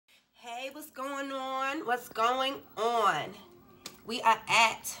what's going on? What's going on? We are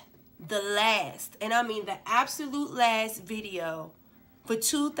at the last, and I mean the absolute last video for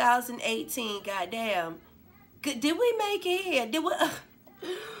 2018. Goddamn. Did we make it here? Did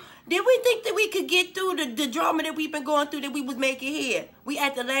we think that we could get through the drama that we've been going through, that we would make it here? We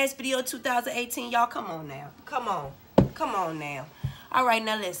at the last video of 2018. Y'all, come on now. Come on. Come on now. All right,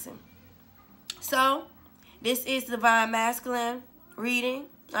 now listen. So, this is Divine Masculine reading.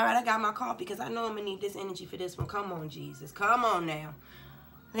 All right, I got my coffee because I know I'm going to need this energy for this one. Come on, Jesus. Come on now.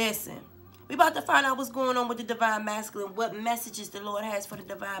 Listen. We about to find out what's going on with the Divine Masculine, what messages the Lord has for the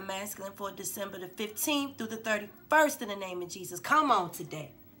Divine Masculine for December the 15th through the 31st in the name of Jesus. Come on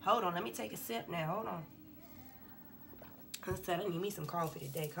today. Hold on. Let me take a sip now. Hold on. I need me some coffee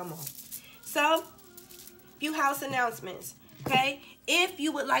today. Come on. So, few house announcements. Okay? If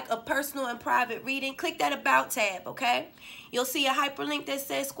you would like a personal and private reading, click that About tab, okay? You'll see a hyperlink that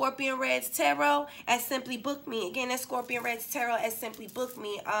says ScorpionReddz Tarot at Simply Book Me. Again, that's ScorpionReddz Tarot at Simply Book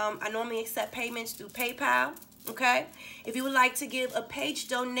Me. I normally accept payments through PayPal, okay? If you would like to give a page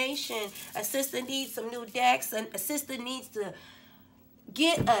donation, a sister needs some new decks, and a sister needs to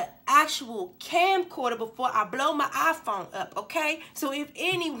get an actual camcorder before I blow my iPhone up, okay? So if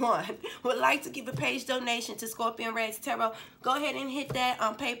anyone would like to give a page donation to ScorpionReddz Tarot, go ahead and hit that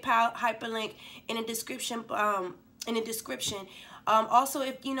PayPal hyperlink in the description. Also,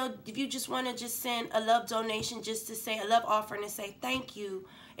 if you just want to just send a love donation, just to say a love offering and say thank you.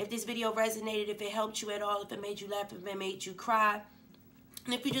 If this video resonated, if it helped you at all, if it made you laugh, if it made you cry.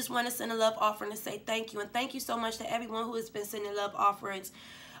 And if you just want to send a love offering to say thank you. And thank you so much to everyone who has been sending love offerings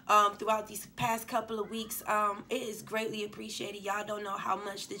throughout these past couple of weeks. It is greatly appreciated. Y'all don't know how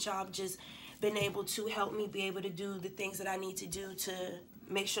much that y'all have just been able to help me be able to do the things that I need to do to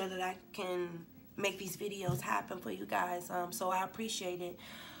make sure that I can make these videos happen for you guys. So I appreciate it.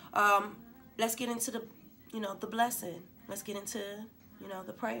 Let's get into the, the blessing. Let's get into,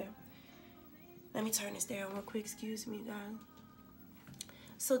 the prayer. Let me turn this down real quick. Excuse me, guys.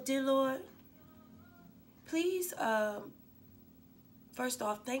 So, dear Lord, please, first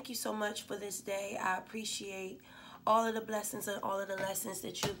off, thank you so much for this day. I appreciate all of the blessings and all of the lessons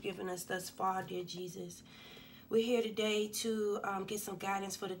that you've given us thus far, dear Jesus. We're here today to get some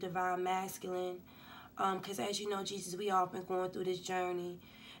guidance for the Divine Masculine, because as you know, Jesus, we all been going through this journey.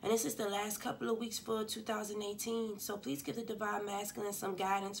 And this is the last couple of weeks for 2018. So please give the Divine Masculine some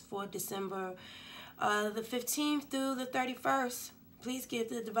guidance for December the 15th through the 31st. Please give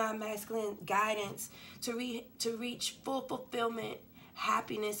the Divine Masculine guidance to reach full fulfillment,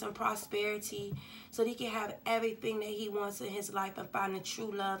 happiness, and prosperity, so that he can have everything that he wants in his life and find a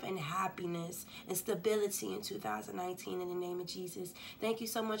true love and happiness and stability in 2019 in the name of Jesus. Thank you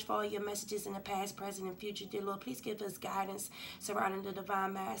so much for all your messages in the past, present, and future, dear Lord. Please give us guidance surrounding the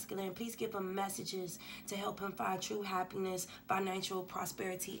Divine Masculine. Please give him messages to help him find true happiness, financial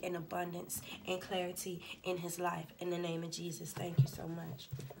prosperity, and abundance and clarity in his life in the name of Jesus. Thank you so much.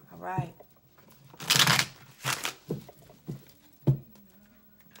 All right.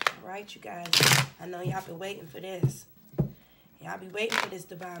 Right, you guys, I know y'all been waiting for this. Y'all be waiting for this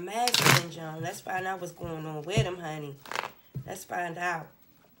Divine Masculine, John. Let's find out what's going on with him, honey. Let's find out.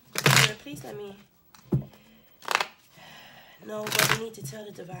 Please let me know what we need to tell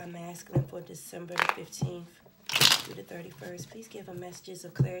the Divine Masculine for December the 15th through the 31st. Please give him messages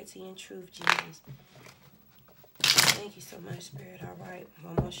of clarity and truth, Jesus. Thank you so much, Spirit. All right,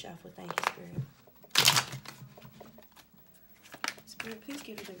 one more shuffle. Thank you, Spirit. Spirit, please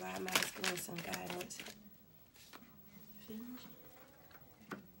give the Divine Masculine some guidance.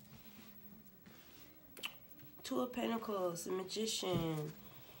 Two of Pentacles, the Magician,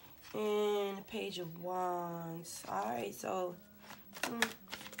 and the Page of Wands. All right, so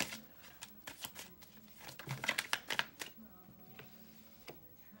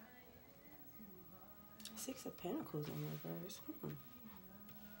Six of Pentacles in reverse.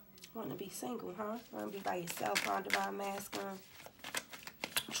 Want to be single, huh? Want to be by yourself, huh, Divine Masculine?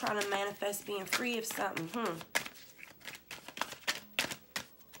 Trying to manifest being free of something.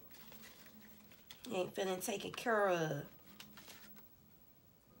 You ain't feeling taken care of.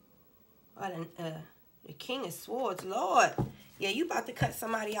 The King of Swords, Lord. Yeah, you about to cut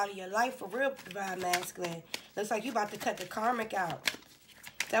somebody out of your life for real, Divine Masculine. Looks like you about to cut the Karmic out.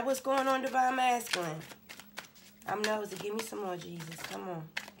 Is that what's going on, Divine Masculine? I'm nosy. Give me some more, Jesus. Come on.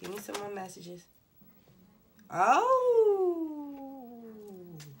 Give me some more messages. Oh.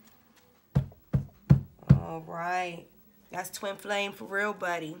 All right. That's twin flame for real,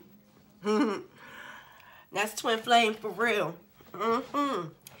 buddy. That's twin flame for real.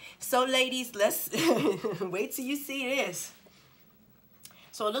 So, ladies, let's wait till you see this.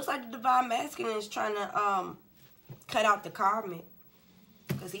 So it looks like the divine masculine is trying to cut out the karmic.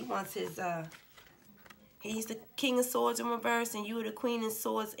 Because he wants his, he's the king of swords in reverse and you are the queen of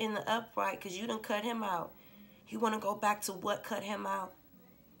swords in the upright because you done cut him out. He want to go back to what cut him out.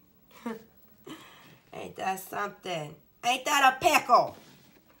 Ain't that something? Ain't that a pickle?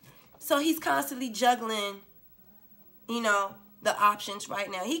 So he's constantly juggling, you know, the options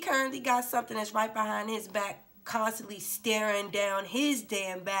right now. He currently got something that's right behind his back, constantly staring down his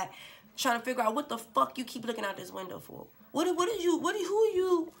damn back, trying to figure out what the fuck you keep looking out this window for. What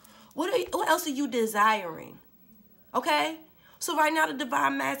else are you desiring? Okay? So right now the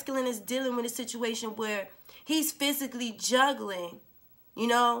divine masculine is dealing with a situation where he's physically juggling, you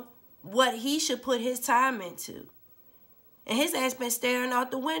know, what he should put his time into. And his ass been staring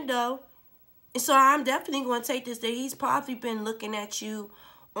out the window. And so I'm definitely going to take this that he's probably been looking at you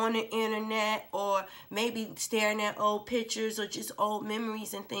on the internet or maybe staring at old pictures or just old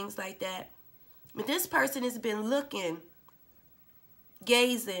memories and things like that. But this person has been looking,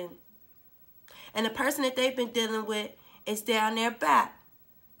 gazing. And the person that they've been dealing with is down their back.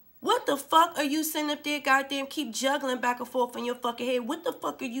 What the fuck are you sitting up there goddamn keep juggling back and forth in your fucking head? What the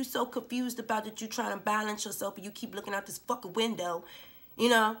fuck are you so confused about that you trying to balance yourself and you keep looking out this fucking window? You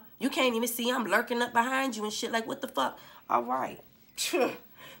know, you can't even see I'm lurking up behind you and shit. Like, what the fuck? All right.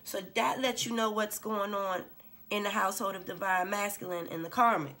 So that lets you know what's going on in the household of divine masculine and the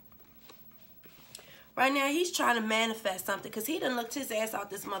karmic. Right now, he's trying to manifest something because he done looked his ass out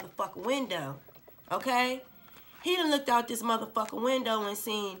this motherfucking window. Okay? He done looked out this motherfucking window and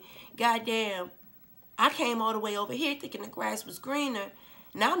seen, goddamn, I came all the way over here thinking the grass was greener.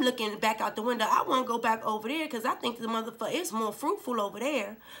 Now I'm looking back out the window. I want to go back over there because I think the motherfucker is more fruitful over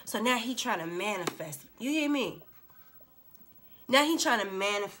there. So now he trying to manifest. You hear me? Now he trying to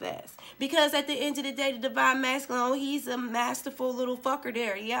manifest. Because at the end of the day, the divine masculine, oh, he's a masterful little fucker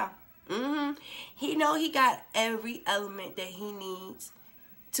there. Yeah. He know he got every element that he needs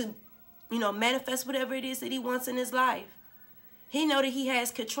to, you know, manifest whatever it is that he wants in his life. He know that he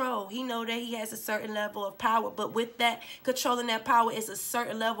has control. He know that he has a certain level of power. But with that, controlling that power is a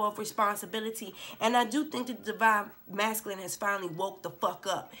certain level of responsibility. And I do think that the divine masculine has finally woke the fuck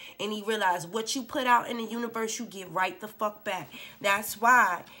up. And he realized what you put out in the universe, you get right the fuck back. That's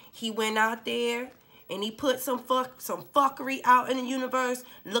why he went out there and he put some fuckery out in the universe,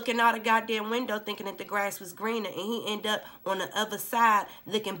 looking out a goddamn window thinking that the grass was greener. And he ended up on the other side,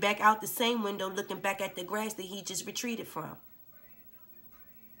 looking back out the same window, looking back at the grass that he just retreated from.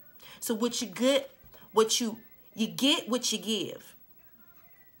 So what you get, you get what you give.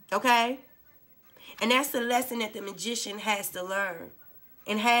 Okay? And that's the lesson that the magician has to learn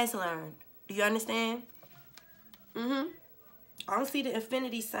and has learned. Do you understand? I don't see the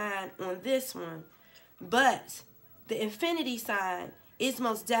infinity sign on this one. But the infinity sign is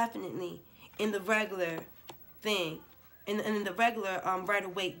most definitely in the regular thing. In the regular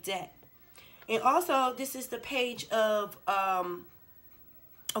Rider-Waite deck. And also, this is the page of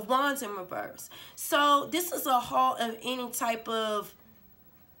wands in reverse. So this is a halt of any type of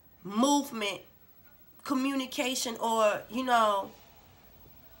movement, communication, or, you know,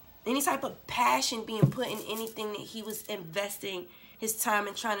 any type of passion being put in anything that he was investing his time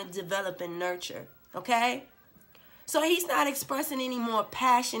in trying to develop and nurture. Okay? So he's not expressing any more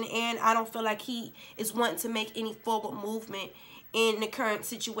passion, and I don't feel like he is wanting to make any forward movement in the current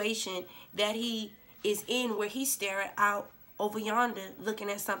situation that he is in, where he's staring out over yonder,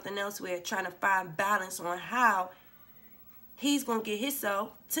 looking at something else, where trying to find balance on how he's going to get himself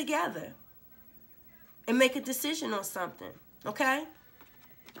together and make a decision on something, okay?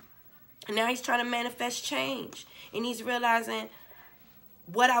 And now he's trying to manifest change. And he's realizing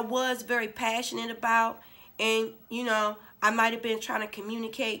what I was very passionate about, and, you know, I might have been trying to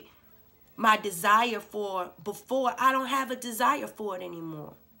communicate my desire for before. I don't have a desire for it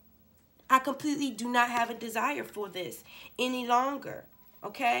anymore. I completely do not have a desire for this any longer,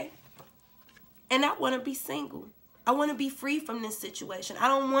 okay? And I want to be single. I want to be free from this situation. I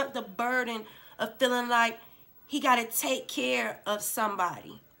don't want the burden of feeling like he got to take care of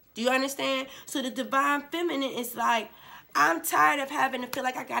somebody. Do you understand? So the divine feminine is like, I'm tired of having to feel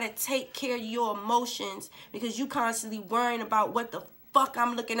like I got to take care of your emotions because you constantly worrying about what the fuck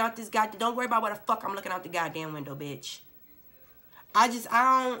I'm looking out this goddamn. Don't worry about what the fuck I'm looking out the goddamn window, bitch. I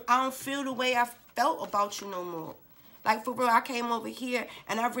don't feel the way I felt about you no more. Like, for real, I came over here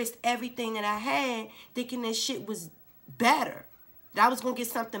and I risked everything that I had thinking that shit was better. That I was going to get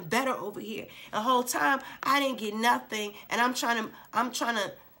something better over here. The whole time, I didn't get nothing, and I'm trying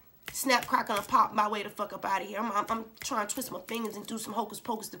to snap, crackle, and pop my way the fuck up out of here. I'm trying to twist my fingers and do some hocus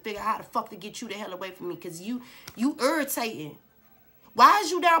pocus to figure out how the fuck to get you the hell away from me, because you irritating. Why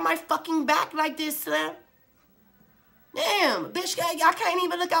is you down my fucking back like this, Slim? Damn, bitch, I can't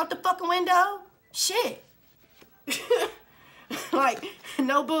even look out the fucking window. Shit. Like,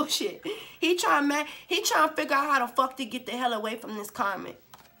 no bullshit. He trying to figure out how the fuck to get the hell away from this Karmic.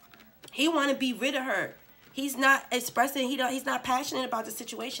 He want to be rid of her. He's not expressing, he's not passionate about the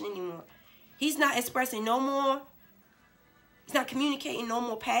situation anymore. He's not expressing no more, he's not communicating no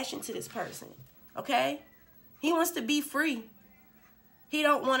more passion to this person. Okay? He wants to be free. He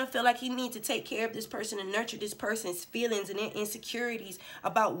don't want to feel like he needs to take care of this person and nurture this person's feelings and their insecurities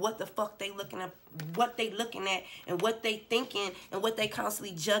about what the fuck they looking at, what they looking at, and what they thinking, and what they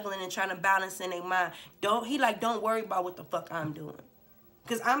constantly juggling and trying to balance in their mind. Don't worry about what the fuck I'm doing.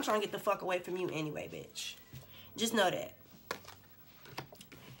 Because I'm trying to get the fuck away from you anyway, bitch. Just know that.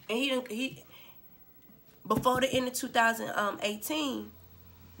 And he before the end of 2018,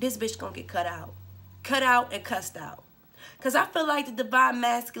 this bitch gonna get cut out. Cut out and cussed out. Because I feel like the divine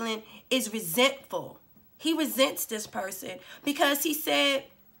masculine is resentful. He resents this person because he said,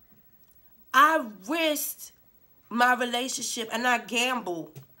 I risked my relationship and I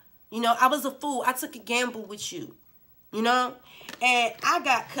gambled. You know, I was a fool. I took a gamble with you. You know? And I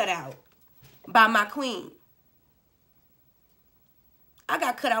got cut out by my queen. I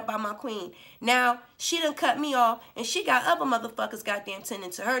got cut out by my queen. Now, she done cut me off and she got other motherfuckers goddamn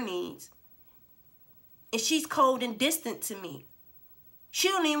tending to her needs. And she's cold and distant to me. She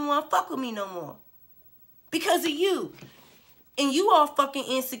don't even want to fuck with me no more. Because of you. And you all fucking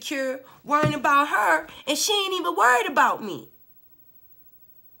insecure, worrying about her, and she ain't even worried about me.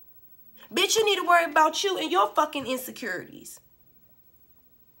 Bitch, you need to worry about you and your fucking insecurities.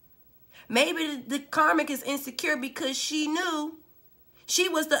 Maybe the Karmic is insecure because she knew she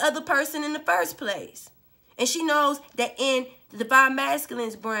was the other person in the first place. And she knows that in the divine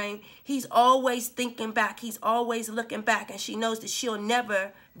masculine's brain, he's always thinking back. He's always looking back. And she knows that she'll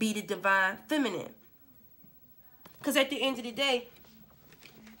never be the divine feminine. Because at the end of the day,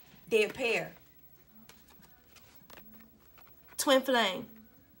 they're a pair. Twin flame.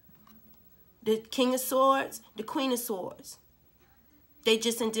 The King of Swords, the Queen of Swords. They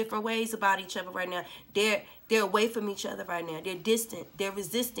just in different ways about each other right now. They're away from each other right now. They're distant. They're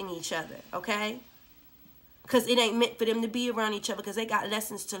resisting each other, okay? Because it ain't meant for them to be around each other because they got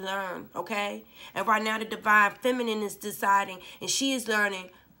lessons to learn, okay? And right now the divine feminine is deciding and she is learning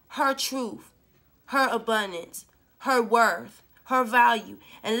her truth, her abundance, her worth, her value.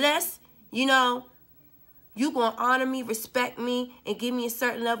 Unless, you know, you going to honor me, respect me, and give me a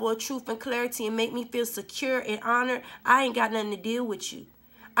certain level of truth and clarity and make me feel secure and honored, I ain't got nothing to deal with you.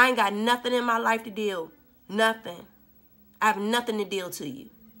 I ain't got nothing in my life to deal. Nothing. I have nothing to deal to you,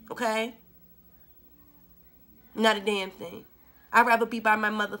 okay? Not a damn thing. I'd rather be by my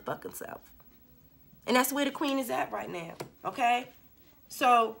motherfucking self. And that's where the queen is at right now, okay?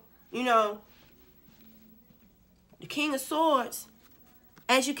 So, you know, the King of Swords,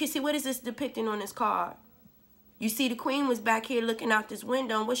 as you can see, what is this depicting on this card? You see the queen was back here looking out this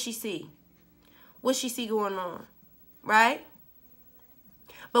window, and what she see? What she see going on, right?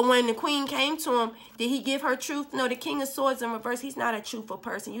 But when the queen came to him, did he give her truth? No, the King of Swords in reverse, he's not a truthful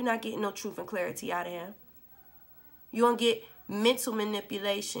person. You're not getting no truth and clarity out of him. You don't get mental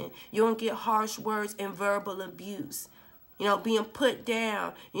manipulation. You don't get harsh words and verbal abuse. You know, being put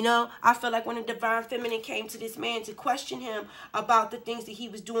down. You know, I feel like when the divine feminine came to this man to question him about the things that he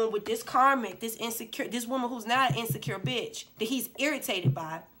was doing with this Karmic, this insecure, this woman who's not an insecure bitch, that he's irritated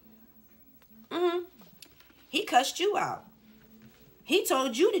by. He cussed you out. He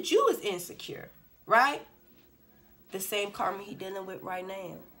told you that you was insecure, right? The same karma he dealing with right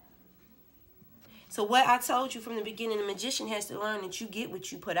now. So what I told you from the beginning, the magician has to learn that you get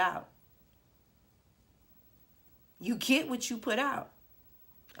what you put out. You get what you put out.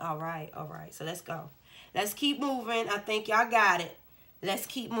 All right. So let's go. Let's keep moving. I think y'all got it. Let's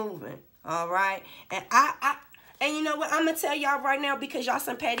keep moving. All right. And and you know what? I'm going to tell y'all right now because y'all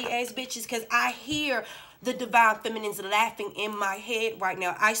some petty ass bitches because I hear the divine feminines laughing in my head right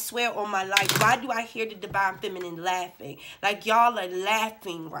now. I swear on my life. Why do I hear the divine feminine laughing? Like y'all are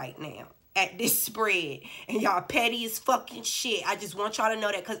laughing right now at this spread. And y'all petty as fucking shit. I just want y'all to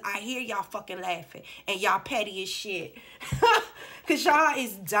know that because I hear y'all fucking laughing. And y'all petty as shit. Because y'all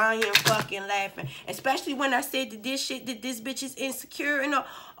is dying fucking laughing. Especially when I said that this shit, that this bitch is insecure. And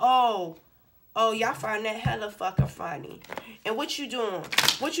oh, y'all find that hella fucking funny. And what you doing?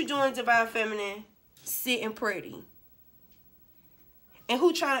 What you doing, divine feminine? Sitting pretty. And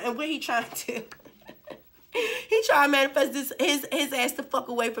what he trying to do? He trying to manifest his ass to fuck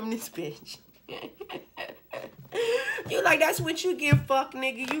away from this bitch. You like, that's what you get, fuck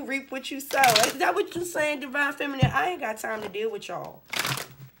nigga. You reap what you sow. Is that what you saying, divine feminine? I ain't got time to deal with y'all.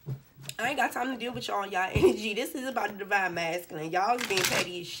 I ain't got time to deal with y'all energy. This is about the divine masculine. Y'all is being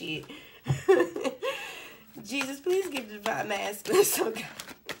petty as shit. Jesus, please give the divine masculine some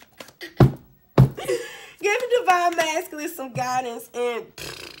guidance. Give the divine masculine some guidance and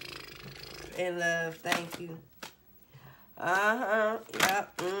love. Thank you.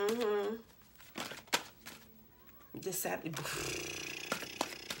 Yep. Deceptive.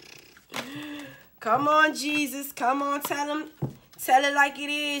 Come on, Jesus. Come on, tell him. Tell it like it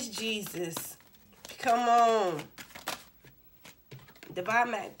is, Jesus. Come on.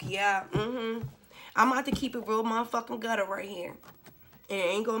 Divine Mac. Yeah. I'm about to keep it real motherfucking gutter right here. And it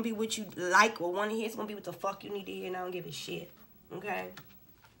ain't gonna be what you like or want to hear. It's gonna be what the fuck you need to hear, and I don't give a shit. Okay?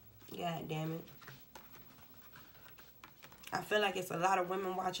 God damn it. I feel like it's a lot of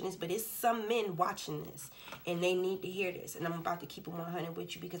women watching this, but it's some men watching this. And they need to hear this. And I'm about to keep it 100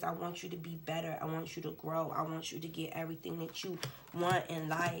 with you because I want you to be better. I want you to grow. I want you to get everything that you want in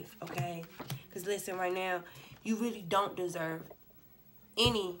life. Okay? Because listen, right now, you really don't deserve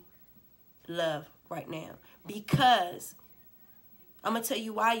any love right now. Because I'm going to tell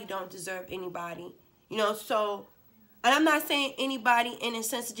you why you don't deserve anybody. You know, so... And I'm not saying anybody in a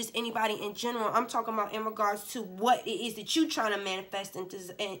sense of just anybody in general. I'm talking about in regards to what it is that you're trying to manifest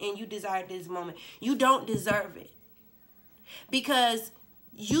and you desire this moment. You don't deserve it. Because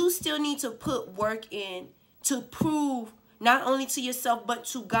you still need to put work in to prove not only to yourself but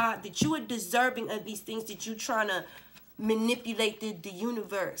to God that you are deserving of these things that you're trying to manipulate the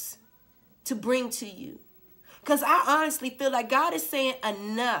universe to bring to you. Because I honestly feel like God is saying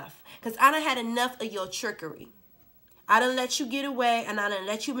enough. Because I done had enough of your trickery. I done let you get away, and I done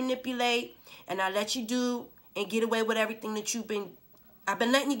let you manipulate, and I let you do and get away with everything that I've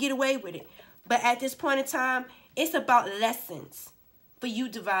been letting you get away with it. But at this point in time, it's about lessons for you,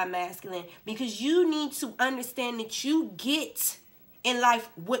 divine masculine, because you need to understand that you get in life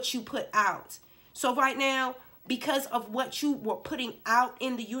what you put out. So right now, because of what you were putting out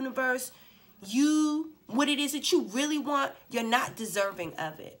in the universe, what it is that you really want, you're not deserving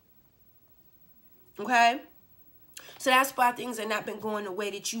of it. Okay? So that's why things have not been going the way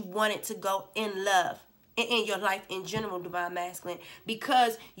that you want it to go in love and in your life in general, divine masculine.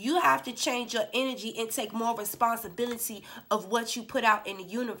 Because you have to change your energy and take more responsibility of what you put out in the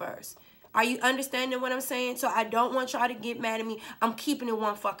universe. Are you understanding what I'm saying? So I don't want y'all to get mad at me. I'm keeping it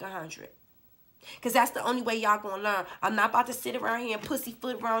 100. Because that's the only way y'all gonna learn. I'm not about to sit around here and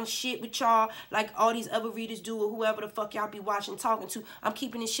pussyfoot around shit with y'all like all these other readers do or whoever the fuck y'all be watching, talking to. I'm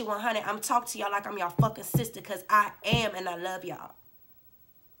keeping this shit 100. I'm talking to y'all like I'm y'all fucking sister because I am and I love y'all.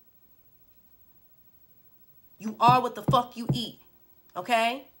 You are what the fuck you eat.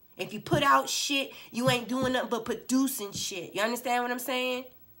 Okay? If you put out shit, you ain't doing nothing but producing shit. You understand what I'm saying?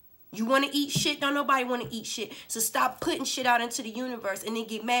 You want to eat shit? Don't nobody want to eat shit. So stop putting shit out into the universe and then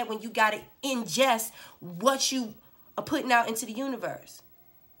get mad when you got to ingest what you are putting out into the universe.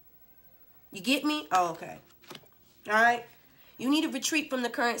 You get me? Oh, okay. All right? You need to retreat from the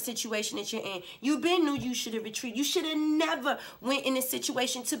current situation that you're in. You knew you should have retreated. You should have never went in this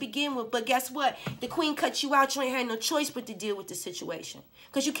situation to begin with. But guess what? The queen cut you out. You ain't had no choice but to deal with the situation.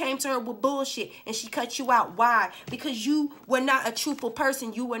 Because you came to her with bullshit and she cut you out. Why? Because you were not a truthful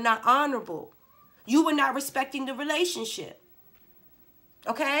person. You were not honorable. You were not respecting the relationship.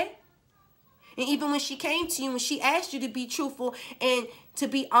 Okay? And even when she came to you, when she asked you to be truthful and to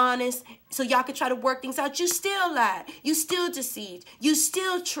be honest so y'all could try to work things out, you still lied. You still deceived. You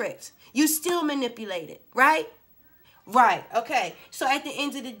still tricked. You still manipulated. Right? Right. Okay. So at the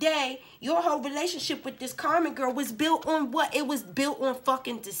end of the day, your whole relationship with this Karmic girl was built on what? It was built on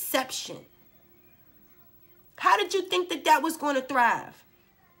fucking deception. How did you think that that was going to thrive?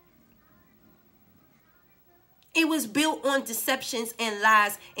 It was built on deceptions and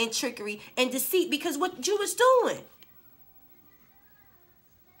lies and trickery and deceit because what you was doing.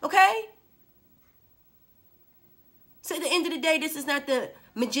 Okay? So at the end of the day, this is not the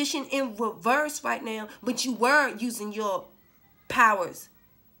magician in reverse right now, but you were using your powers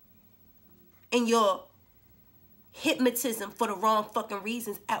and your hypnotism for the wrong fucking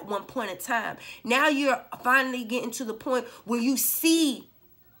reasons at one point in time. Now you're finally getting to the point where you see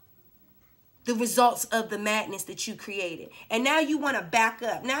the results of the madness that you created. And now you want to back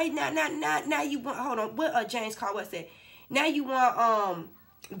up. Now you want, hold on, what James Caldwell said. Now you want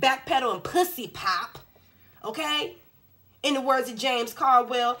backpedal and pussy pop. Okay? In the words of James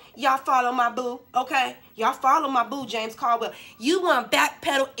Caldwell, y'all follow my boo, okay? Y'all follow my boo, James Caldwell. You want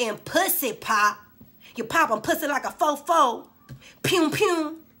backpedal and pussy pop. You pop on pussy like a fofo. Pew,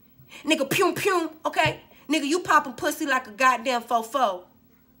 pew. Nigga, pew, pew, okay? Nigga, you popping pussy like a goddamn fofo.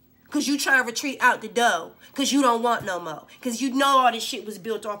 Because you trying to retreat out the door. Because you don't want no more. Because you know all this shit was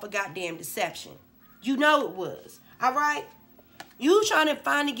built off of goddamn deception. You know it was. All right? You trying to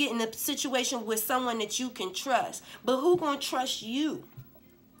finally get in a situation with someone that you can trust. But who gonna trust you?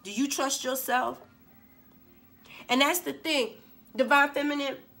 Do you trust yourself? And that's the thing. Divine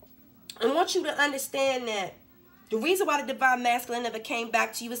Feminine, I want you to understand that the reason why the Divine Masculine never came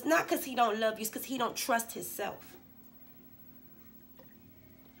back to you is not because he don't love you. It's because he don't trust himself.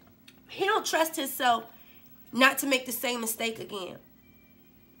 He don't trust himself not to make the same mistake again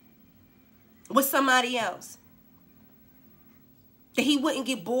with somebody else. That he wouldn't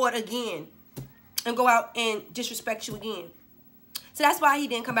get bored again and go out and disrespect you again. So that's why he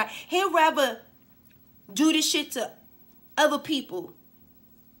didn't come back. He'd rather do this shit to other people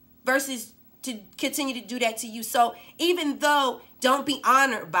versus to continue to do that to you. So even though don't be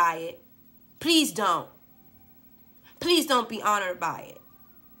honored by it, please don't. Please don't be honored by it.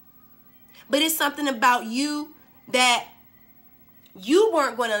 But it's something about you that you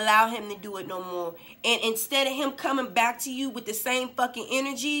weren't going to allow him to do it no more. And instead of him coming back to you with the same fucking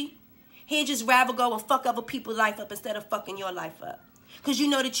energy, he'd just rather go and fuck other people's life up instead of fucking your life up. Because you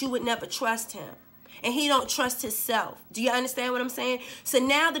know that you would never trust him. And he don't trust himself. Do you understand what I'm saying? So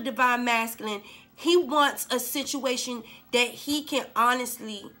now the Divine Masculine, he wants a situation that he can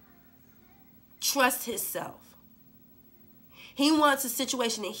honestly trust himself. He wants a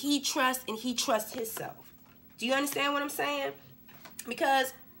situation that he trusts and he trusts himself. Do you understand what I'm saying?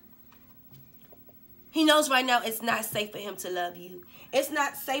 Because he knows right now it's not safe for him to love you. It's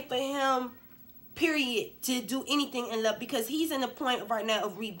not safe for him, period, to do anything in love because he's in the point right now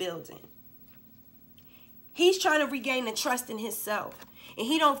of rebuilding. He's trying to regain the trust in himself. And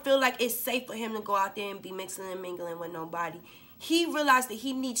he don't feel like it's safe for him to go out there and be mixing and mingling with nobody. He realized that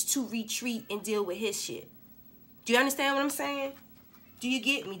he needs to retreat and deal with his shit. Do you understand what I'm saying? Do you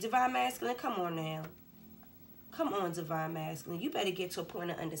get me? Divine Masculine, come on now. Come on, Divine Masculine. You better get to a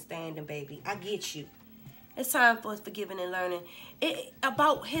point of understanding, baby. I get you. It's time for us forgiving and learning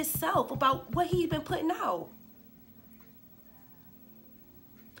about himself, about what he's been putting out.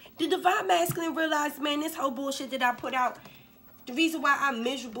 The Divine Masculine realized, man, this whole bullshit that I put out, the reason why I'm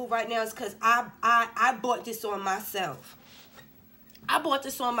miserable right now is because I bought this on myself. I bought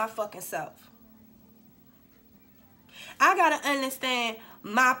this on my fucking self. I gotta understand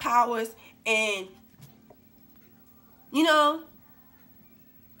my powers and, you know,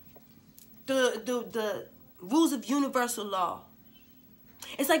 the rules of universal law.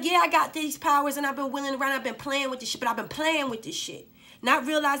 It's like, yeah, I got these powers and I've been wheeling around, I've been playing with this shit, but I've been playing with this shit. Not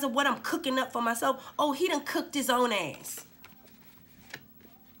realizing what I'm cooking up for myself. Oh, he done cooked his own ass.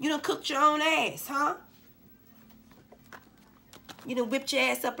 You done cooked your own ass, huh? You done whipped your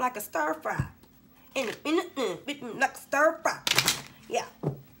ass up like a stir fry. Like a stir fry. Yeah.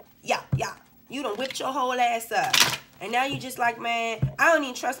 You done whipped your whole ass up. And now you just like, man, I don't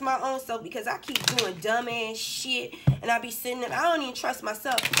even trust my own self because I keep doing dumb ass shit. And I be sitting there, I don't even trust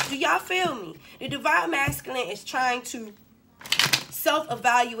myself. Do y'all feel me? The Divine Masculine is trying to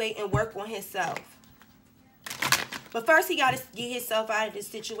self-evaluate and work on himself. But first he got to get himself out of this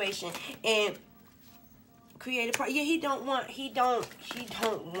situation and create a part. Yeah, he don't want to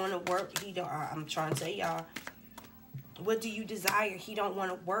work. I'm trying to tell y'all, what do you desire? He don't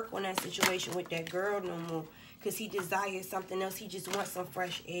want to work on that situation with that girl no more because he desires something else. He just wants some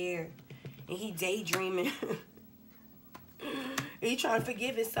fresh air and he daydreaming. He trying to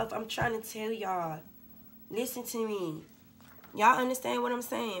forgive himself. I'm trying to tell y'all, listen to me. Y'all understand what I'm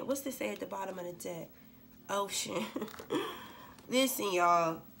saying? What's this say at the bottom of the deck? Ocean. Listen,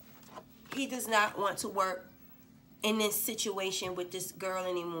 y'all. He does not want to work in this situation with this girl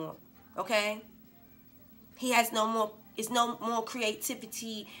anymore. Okay? He has no more, it's no more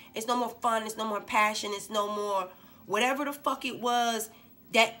creativity. It's no more fun. It's no more passion. It's no more whatever the fuck it was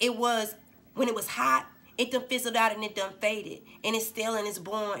that it was when it was hot. It done fizzled out and it done faded. And it's still and it's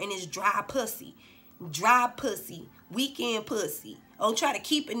born and it's dry pussy. Dry pussy. Weekend pussy. Oh, try to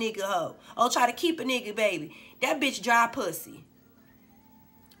keep a nigga hoe. Oh, try to keep a nigga baby. That bitch dry pussy.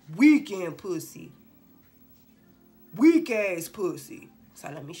 Weekend pussy. Weak ass pussy. So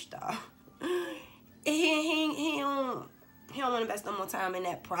let me stop. He don't want to invest no more time in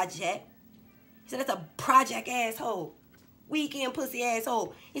that project. He said that's a project asshole. Weekend pussy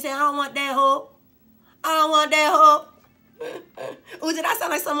asshole. He said I don't want that hoe. I don't want that hoe. Ooh, did I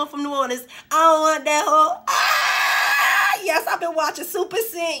sound like someone from New Orleans? I don't want that hoe. Ah, yes, I've been watching Super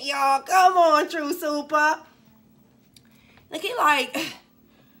Scent, y'all. Come on, True Super. Look, he like,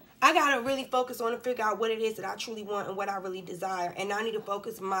 I gotta really focus on and figure out what it is that I truly want and what I really desire. And I need to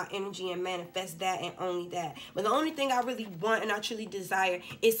focus my energy and manifest that and only that. But the only thing I really want and I truly desire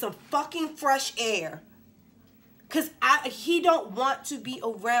is some fucking fresh air. Because he don't want to be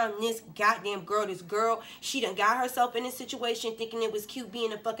around this goddamn girl. This girl, she done got herself in this situation thinking it was cute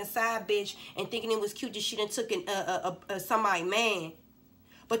being a fucking side bitch and thinking it was cute that she done took somebody man.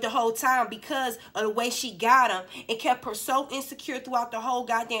 But the whole time, because of the way she got him, it kept her so insecure throughout the whole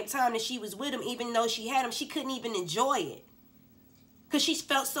goddamn time that she was with him. Even though she had him, she couldn't even enjoy it. Because she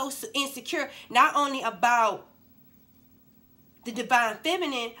felt so insecure, not only about the divine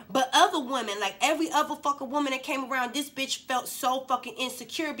feminine, but other women. Like every other fucking woman that came around, this bitch felt so fucking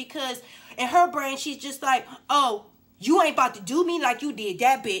insecure because in her brain, she's just like, oh, you ain't about to do me like you did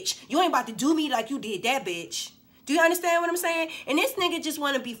that bitch. You ain't about to do me like you did that bitch. Do you understand what I'm saying? And this nigga just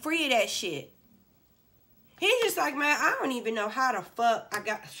want to be free of that shit. He's just like, man, I don't even know how the fuck I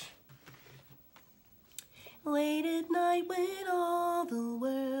got... Late at night when all the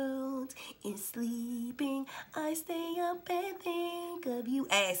world is sleeping, I stay up and think of you,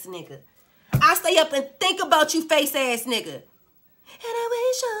 ass nigga. I stay up and think about you, face ass nigga. And I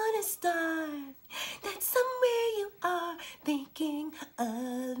wish on a star that somewhere you are thinking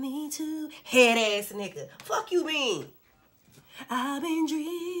of me too. Head ass nigga. Fuck you mean? I've been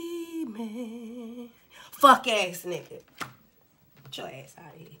dreaming. Fuck ass nigga. Get your ass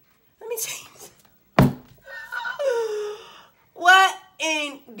out of here. Let me tell you. What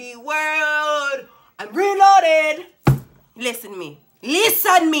in the world? I'm reloaded. Listen to me.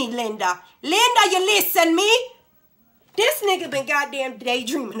 Listen me, Linda. Linda, you listen me? This nigga been goddamn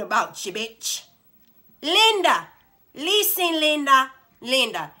daydreaming about you, bitch. Linda. Listen, Linda.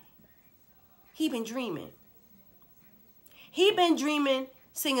 Linda. He been dreaming. He been dreaming,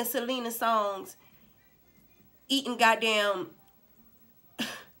 singing Selena songs, eating goddamn...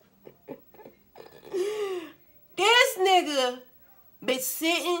 This nigga been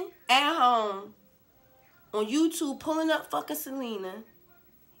sitting at home on YouTube pulling up fucking Selena,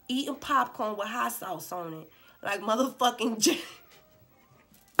 eating popcorn with hot sauce on it. Like motherfucking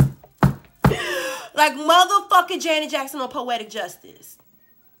like motherfucking Janet Jackson on Poetic Justice.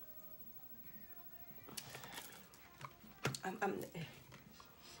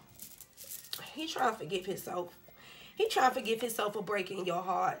 He trying to forgive himself. He trying to forgive himself for breaking your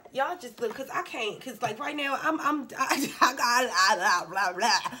heart. Y'all just look, cause I can't, cause like right now I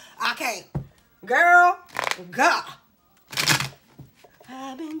can't. Girl, God.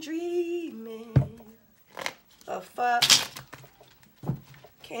 I've been dreaming of fuck.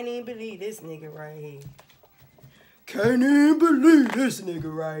 Can't even believe this nigga right here. Can't even believe this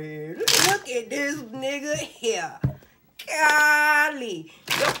nigga right here. Look at this nigga here. Golly.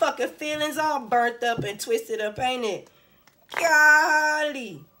 Your fucking feelings all burnt up and twisted up, ain't it?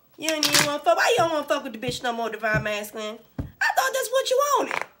 Golly. You don't even want to fuck. Why you don't want to fuck with the bitch no more, Divine Masculine? I thought that's what you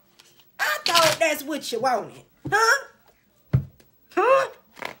wanted. I thought that's what you wanted. Huh? Huh?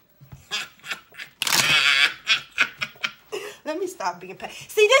 Let me stop being petty.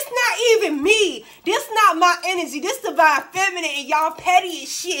 See, this not even me. This not my energy. This divine feminine and y'all petty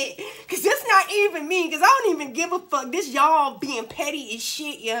as shit. Because this not even me. Because I don't even give a fuck. This y'all being petty as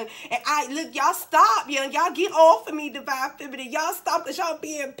shit, young. And look, y'all stop, young. Y'all get off of me, divine feminine. Y'all stop because y'all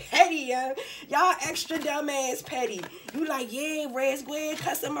being petty, young. Y'all extra dumbass petty. You like, yeah, Reddz, go ahead,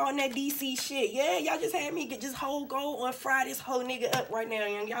 cuss him on that DC shit. Yeah, y'all just had me get this whole go on fry this whole nigga up right now,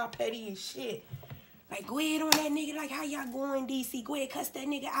 young. Y'all petty as shit. Like, go ahead on that nigga. Like, how y'all going, DC? Go ahead, cuss that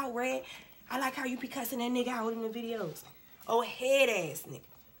nigga out, Red. I like how you be cussing that nigga out in the videos. Oh, head-ass nigga.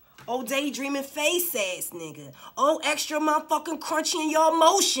 Oh, daydreaming face-ass nigga. Oh, extra motherfucking crunchy in your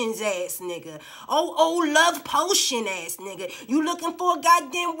emotions ass nigga. Oh, love potion-ass nigga. You looking for a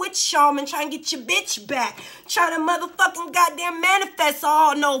goddamn witch shaman trying to get your bitch back. Trying to motherfucking goddamn manifest.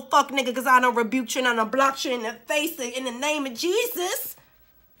 Oh, no, fuck nigga, because I done rebuked you and I done blocked you in the face in the name of Jesus.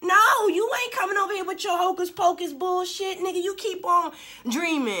 No, you ain't coming over here with your hocus pocus bullshit, nigga. You keep on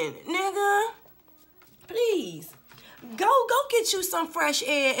dreaming, nigga. Please. Go get you some fresh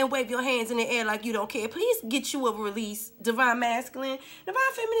air and wave your hands in the air like you don't care. Please get you a release, Divine Masculine.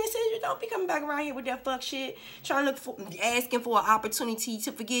 Divine Feminine says you don't be coming back around here with that fuck shit. Trying to look for, asking for an opportunity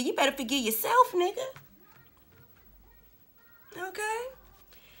to forgive. You better forgive yourself, nigga. Okay?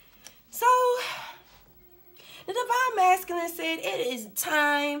 So... the Divine Masculine said it is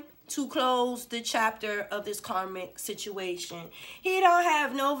time to close the chapter of this karmic situation. He don't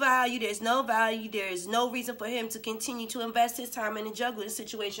have no value. There's no value. There is no reason for him to continue to invest his time in a juggling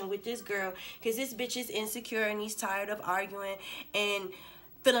situation with this girl because this bitch is insecure and he's tired of arguing and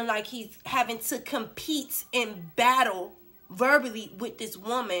feeling like he's having to compete and battle verbally with this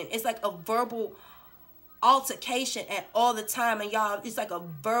woman. It's like a verbal altercation at all the time, and y'all, it's like a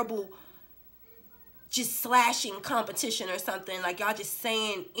verbal just slashing competition or something. Like y'all just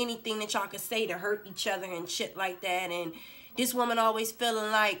saying anything that y'all could say to hurt each other and shit like that. And this woman always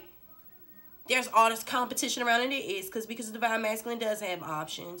feeling like there's all this competition around, and it is, because the divine masculine does have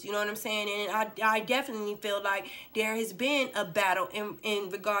options. You know what I'm saying? And I definitely feel like there has been a battle in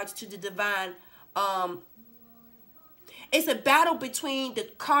regards to the divine. It's a battle between the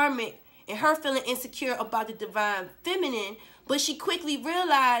karmic and her feeling insecure about the divine feminine, but she quickly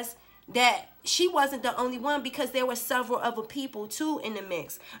realized that she wasn't the only one, because there were several other people too in the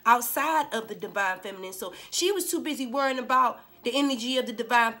mix outside of the divine feminine. So she was too busy worrying about the energy of the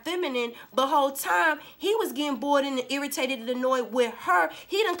divine feminine, but whole time he was getting bored and irritated and annoyed with her.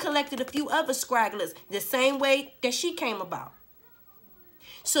 He done collected a few other scragglers the same way that she came about.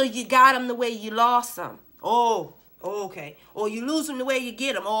 So you got them the way you lost them. Oh, okay. Or you lose them the way you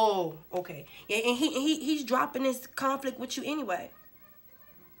get them. Oh, okay. Yeah, and he's dropping this conflict with you anyway.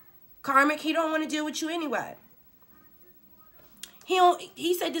 Karmic, he don't want to deal with you anyway.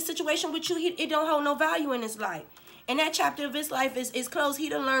 He said this situation with you, it don't hold no value in his life. And that chapter of his life is closed. He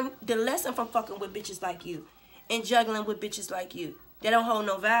done learned the lesson from fucking with bitches like you and juggling with bitches like you. They don't hold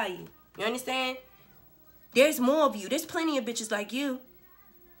no value. You understand? There's more of you. There's plenty of bitches like you.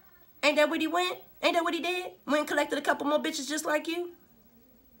 Ain't that what he went? Ain't that what he did? Went and collected a couple more bitches just like you?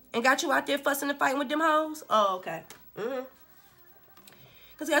 And got you out there fussing and fighting with them hoes? Oh, okay.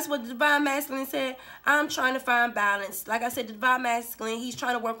 Because that's what the divine masculine said. I'm trying to find balance. Like I said, the divine masculine, he's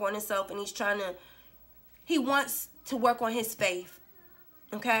trying to work on himself, and he wants to work on his faith.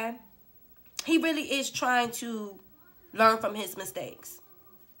 Okay? He really is trying to learn from his mistakes.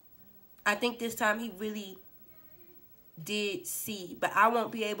 I think this time he really did see, but I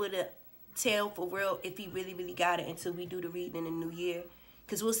won't be able to tell for real if he really got it until we do the reading in the new year,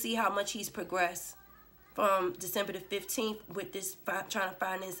 because we'll see how much he's progressed from December the 15th with this trying to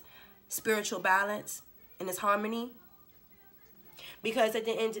find his spiritual balance and his harmony. Because at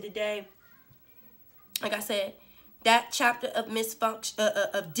the end of the day, like I said, that chapter of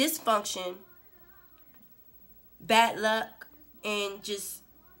dysfunction, bad luck, and just,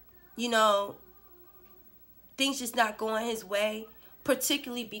 you know, things just not going his way,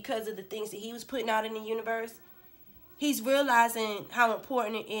 particularly because of the things that he was putting out in the universe, he's realizing how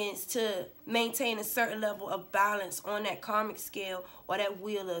important it is to maintain a certain level of balance on that karmic scale, or that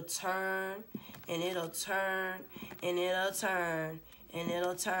wheel will turn, and it'll turn, and it'll turn, and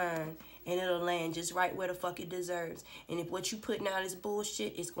it'll turn, and it'll land just right where the fuck it deserves. And if what you putting out is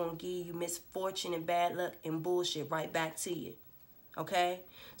bullshit, it's going to give you misfortune and bad luck and bullshit right back to you. Okay?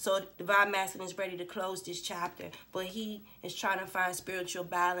 So divine masculine is ready to close this chapter, but he is trying to find spiritual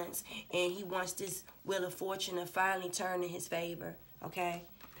balance, and he wants this wheel of fortune to finally turn in his favor. Okay?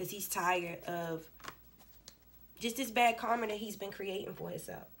 Because he's tired of just this bad karma that he's been creating for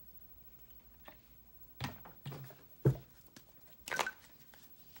himself.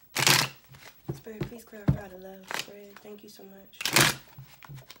 Spirit, please clarify the love spread. Thank you so much.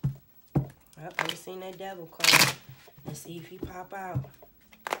 I've never seen that devil card. Let's see if he pop out.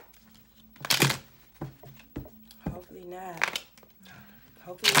 Hopefully not.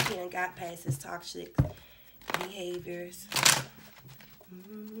 Hopefully he done got past his toxic behaviors.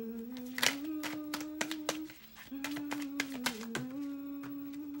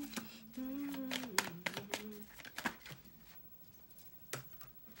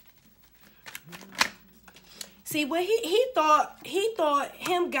 See, what he thought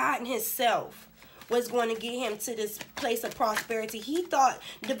him guiding himself was going to get him to this place of prosperity. He thought,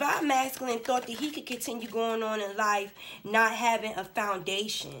 divine masculine thought that he could continue going on in life not having a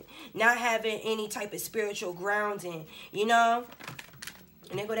foundation, not having any type of spiritual grounding, you know?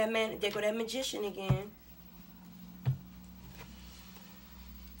 And there go that man, there go that magician again.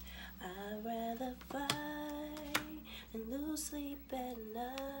 I'd rather fight than lose sleep at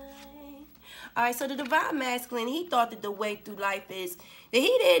night. All right, so the divine masculine, he thought that the way through life is that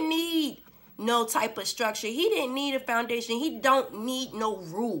he didn't need no type of structure. He didn't need a foundation. He don't need no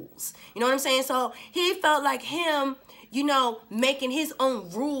rules. You know what I'm saying? So he felt like him, you know, making his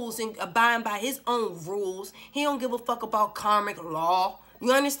own rules and abiding by his own rules. He don't give a fuck about karmic law.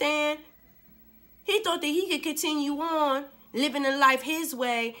 You understand? He thought that he could continue on living a life his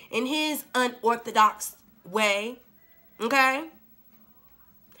way, in his unorthodox way. Okay?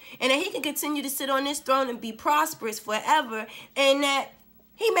 And that he can continue to sit on this throne and be prosperous forever, and that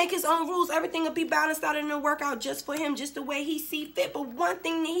he make his own rules. Everything will be balanced out and it'll work out just for him, just the way he see fit. But one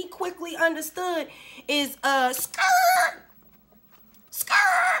thing that he quickly understood is skirt.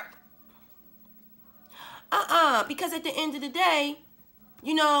 Because at the end of the day,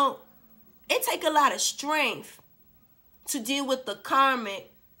 you know, it take a lot of strength to deal with the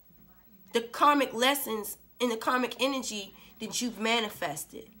karmic lessons and the karmic energy that you've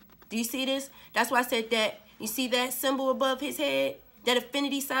manifested. Do you see this? That's why I said that. You see that symbol above his head? That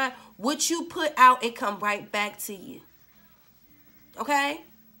affinity sign? What you put out, it come right back to you. Okay?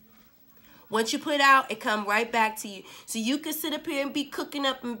 What you put out, it come right back to you. So you can sit up here and be cooking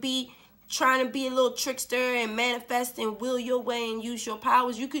up and be trying to be a little trickster and manifest and will your way and use your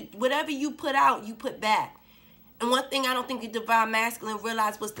powers. You could, whatever you put out, you put back. And one thing I don't think the divine masculine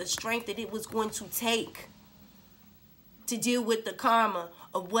realized was the strength that it was going to take to deal with the karma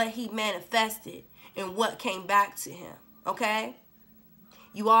of what he manifested and what came back to him. Okay?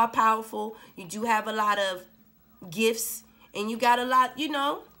 You are powerful. You do have a lot of gifts. And you got a lot, you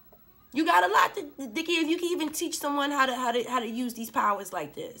know, you got a lot to give. You can even teach someone how to use these powers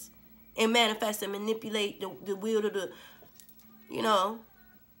like this. And manifest and manipulate the will of the, you know,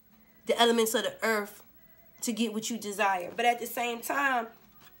 the elements of the earth to get what you desire. But at the same time,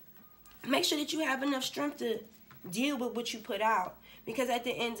 make sure that you have enough strength to deal with what you put out. Because at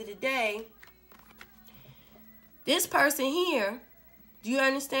the end of the day, this person here, do you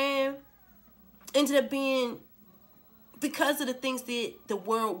understand, ended up being, because of the things that the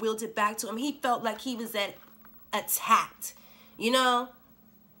world willed it back to him, he felt like he was attacked, you know?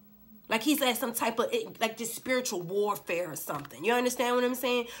 Like he's at some type of, like this spiritual warfare or something. You understand what I'm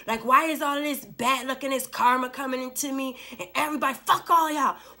saying? Like, why is all of this bad luck and this karma coming into me? And everybody, fuck all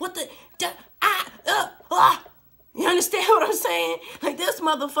y'all. What the, You understand what I'm saying? Like, this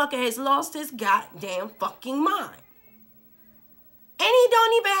motherfucker has lost his goddamn fucking mind. And he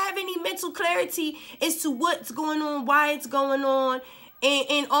don't even have any mental clarity as to what's going on, why it's going on,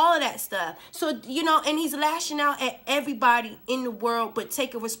 and all of that stuff. So, you know, and he's lashing out at everybody in the world, but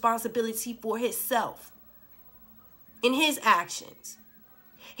taking responsibility for himself in his actions.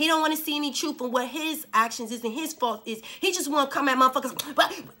 He don't want to see any truth in what his actions is and his fault is. He just want to come at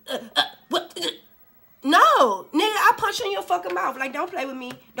motherfuckers. No, nigga, I punch you in your fucking mouth. Like, don't play with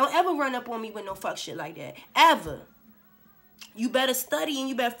me. Don't ever run up on me with no fuck shit like that. Ever. You better study and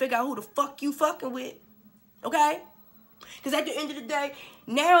you better figure out who the fuck you fucking with. Okay? Because at the end of the day,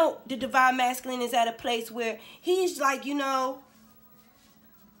 now the divine masculine is at a place where he's like, you know,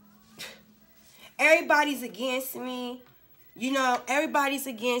 everybody's against me. You know, everybody's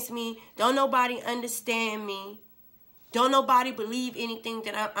against me. Don't nobody understand me. Don't nobody believe anything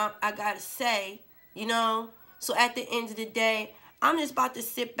that I got to say, you know. So at the end of the day, I'm just about to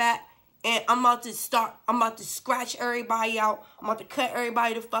sit back and I'm about to scratch everybody out. I'm about to cut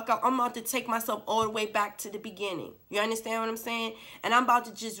everybody the fuck out. I'm about to take myself all the way back to the beginning. You understand what I'm saying? And I'm about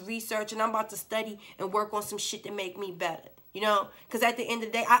to just research and I'm about to study and work on some shit to make me better. You know? Because at the end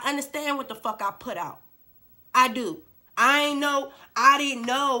of the day, I understand what the fuck I put out. I do. I didn't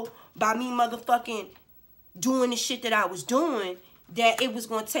know by me motherfucking doing the shit that I was doing that it was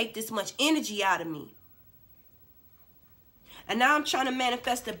going to take this much energy out of me. And now I'm trying to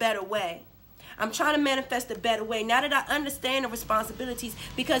manifest a better way. I'm trying to manifest a better way. Now that I understand the responsibilities.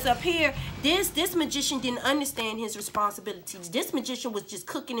 Because up here, this magician didn't understand his responsibilities. This magician was just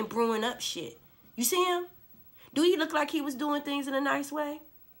cooking and brewing up shit. You see him? Do he look like he was doing things in a nice way?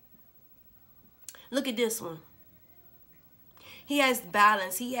 Look at this one. He has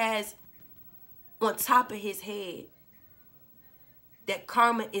balance. He has on top of his head that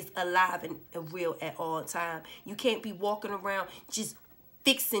karma is alive and real at all times. You can't be walking around just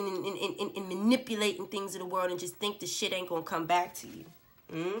fixing and manipulating things in the world and just think the shit ain't gonna come back to you.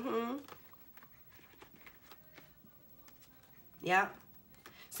 Yeah.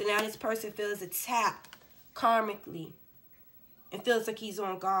 So now this person feels attacked karmically and feels like he's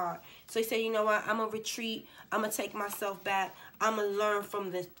on guard. So he said, you know what? I'm gonna retreat. I'm gonna take myself back. I'm gonna learn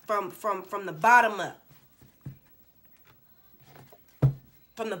from the bottom up.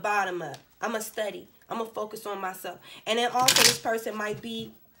 From the bottom up. I'm gonna study. I'm gonna focus on myself. And then also this person might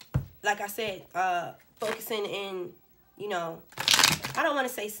be, like I said, focusing in, you know, I don't want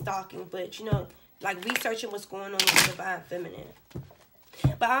to say stalking, but, you know, like researching what's going on with the divine feminine.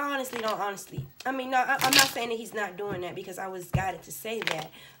 But I honestly don't I mean, no, I'm not saying that he's not doing that because I was guided to say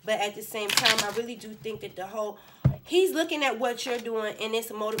that. But at the same time, I really do think that he's looking at what you're doing and it's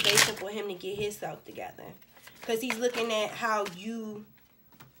a motivation for him to get himself together. Because he's looking at how you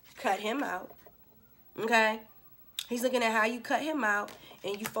cut him out. Okay? He's looking at how you cut him out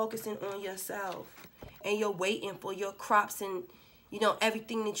and you focusing on yourself. And you're waiting for your crops and, you know,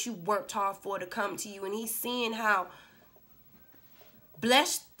 everything that you worked hard for to come to you. And he's seeing how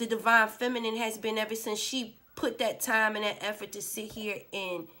blessed the divine feminine has been ever since she put that time and that effort to sit here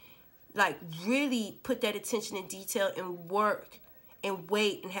and like really put that attention in detail and work and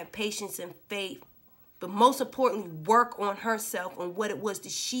wait and have patience and faith. But most importantly, work on herself, on what it was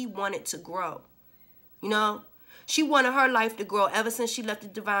that she wanted to grow. You know? She wanted her life to grow ever since she left the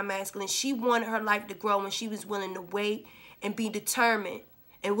Divine Masculine. She wanted her life to grow when she was willing to wait and be determined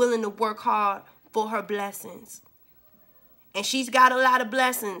and willing to work hard for her blessings. And she's got a lot of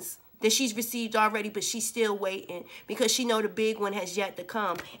blessings that she's received already, but she's still waiting because she know the big one has yet to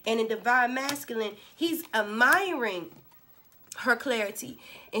come. And in Divine Masculine, he's admiring her clarity,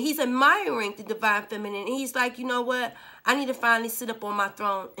 and he's admiring the Divine Feminine, and he's like, you know what, I need to finally sit up on my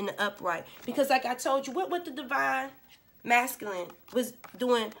throne in the upright, because like I told you, what the Divine Masculine was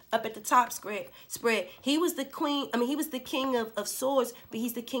doing up at the top spread, he was the queen, he was the king of swords, but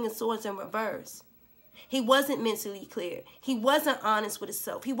he's the king of swords in reverse. He wasn't mentally clear. He wasn't honest with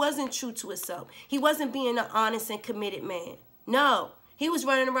himself. He wasn't true to himself. He wasn't being an honest and committed man. No, he was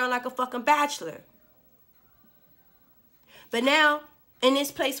running around like a fucking bachelor. But now, in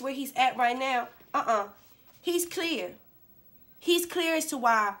this place where he's at right now, he's clear. He's clear as to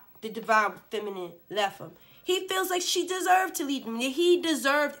why the Divine Feminine left him. He feels like she deserved to leave him. That he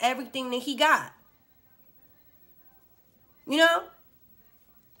deserved everything that he got. You know?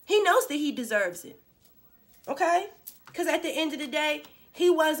 He knows that he deserves it. Okay? Because at the end of the day, he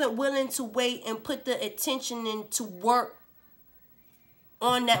wasn't willing to wait and put the attention in to work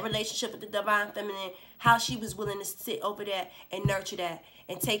on that relationship with the Divine Feminine, how she was willing to sit over that and nurture that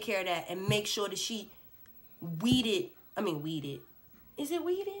and take care of that and make sure that she weeded. Is it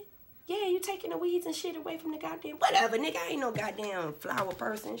weeded? Yeah, you taking the weeds and shit away from the goddamn, whatever, nigga, I ain't no goddamn flower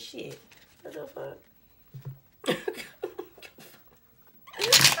person, shit. What the fuck?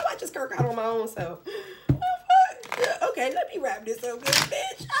 I just kirk out on my own self. Okay, let me wrap this up, good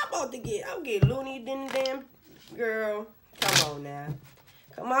bitch. I'm getting loony than the damn girl. Come on now.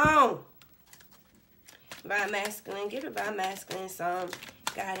 Come on. Divine Masculine, give Divine Masculine some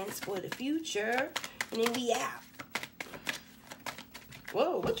guidance for the future. And then we out.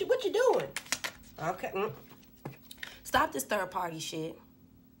 Whoa, what you doing? Okay. Stop this third party shit.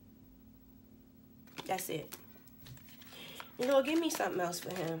 That's it. You know, give me something else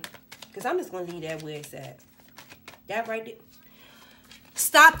for him. Because I'm just going to leave that where it's at. That right there.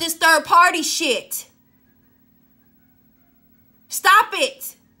 Stop this third party shit. Stop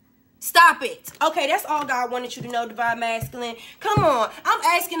it. Stop it. Okay, that's all God wanted you to know, Divine Masculine. Come on. I'm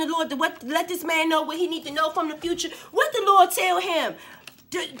asking the Lord to let this man know what he needs to know from the future. What the Lord tell him?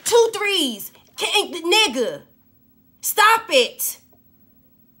 2 3s. Nigga. Stop it.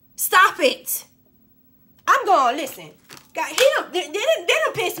 Stop it. I'm going, listen. God, they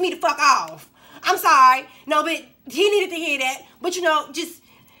done pissed me the fuck off. I'm sorry. No, but he needed to hear that. But, you know, just...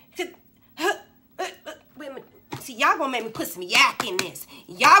 wait a minute. See, y'all gonna make me put some yak in this.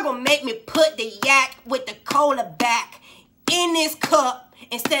 Y'all gonna make me put the yak with the cola back in this cup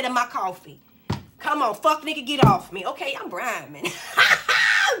instead of my coffee. Come on, fuck nigga, get off me. Okay, I'm rhyming.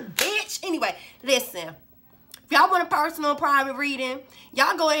 Bitch. Anyway, listen. If y'all want a personal private reading,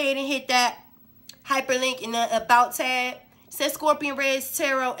 y'all go ahead and hit that hyperlink in the About tab. Says ScorpionReddz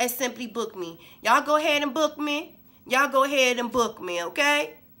Tarot and simply book me. Y'all go ahead and book me. Y'all go ahead and book me,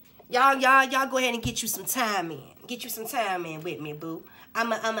 okay? Y'all go ahead and get you some time in. Get you some time in with me, boo.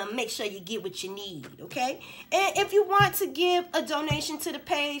 I'ma make sure you get what you need, okay? And if you want to give a donation to the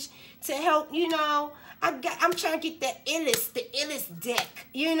page to help, you know, I'm trying to get the illest deck,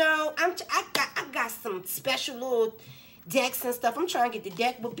 you know. I got some special little decks and stuff. I'm trying to get the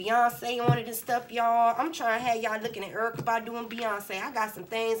deck with Beyonce on it and stuff, y'all. I'm trying to have y'all looking at Erykah doing Beyonce. I got some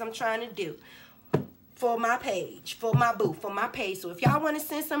things I'm trying to do for my page, for my boo, for my page. So if y'all want to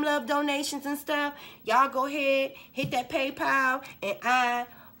send some love donations and stuff, y'all go ahead, hit that PayPal, and I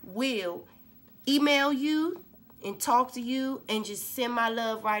will email you and talk to you and just send my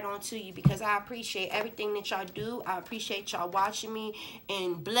love right on to you, because I appreciate everything that y'all do. I appreciate y'all watching me,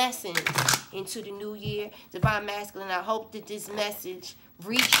 and blessings into the new year. Divine Masculine, I hope that this message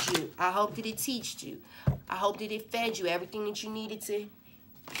reached you. I hope that it teached you. I hope that it fed you everything that you needed to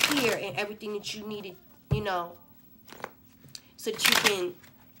hear and everything that you needed, you know, so that you can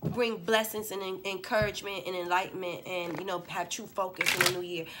bring blessings and encouragement and enlightenment and, you know, have true focus in the new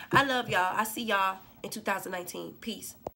year. I love y'all. I see y'all in 2019. Peace.